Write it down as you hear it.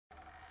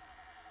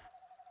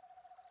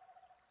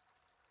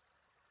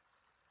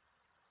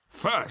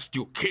First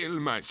you kill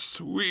my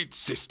sweet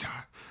sister,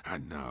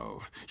 and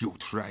now you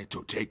try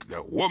to take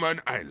the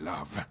woman I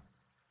love.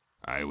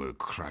 I will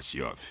crush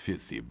your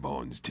filthy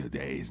bones till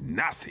there is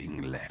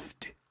nothing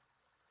left.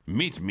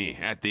 Meet me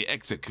at the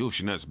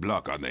executioner's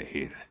block on the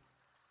hill.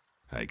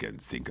 I can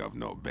think of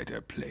no better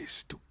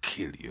place to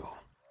kill you.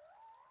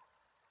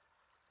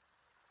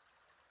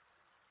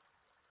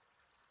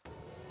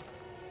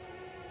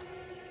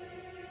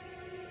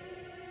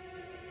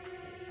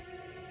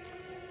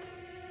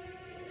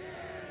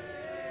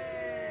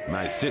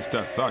 My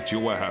sister thought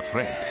you were her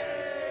friend,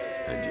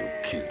 and you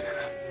killed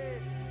her.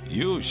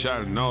 You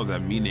shall know the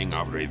meaning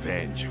of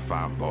revenge,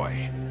 farm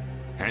boy,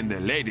 and the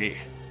lady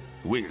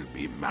will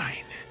be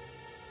mine.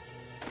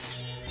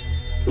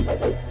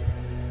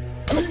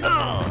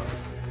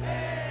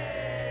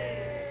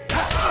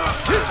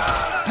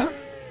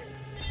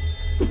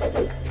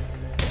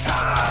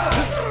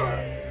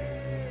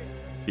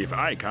 If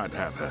I can't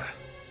have her,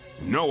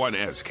 no one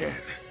else can.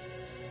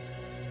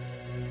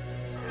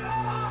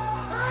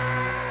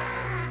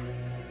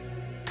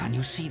 Can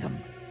you see them?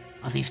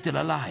 Are they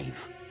still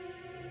alive?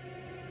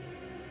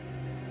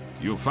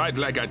 You fight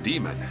like a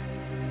demon,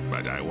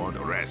 but I won't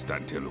rest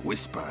until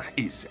Whisper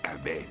is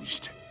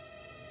avenged.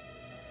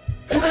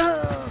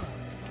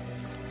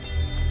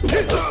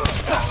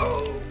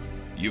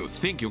 You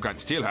think you can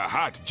steal her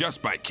heart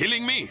just by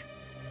killing me?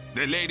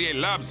 The lady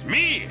loves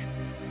me!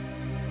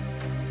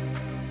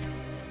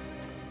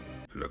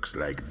 Looks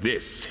like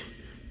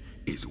this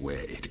is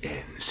where it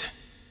ends.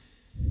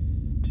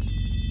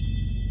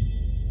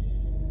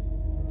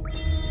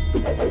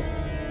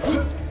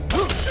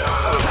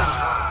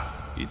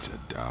 It's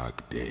a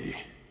dark day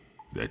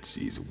that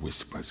sees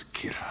Whisper's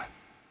killer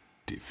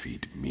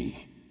defeat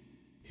me.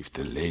 If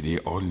the lady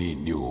only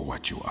knew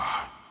what you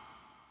are,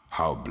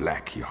 how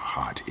black your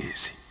heart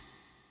is.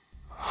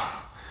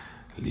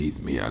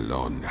 Leave me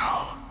alone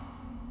now.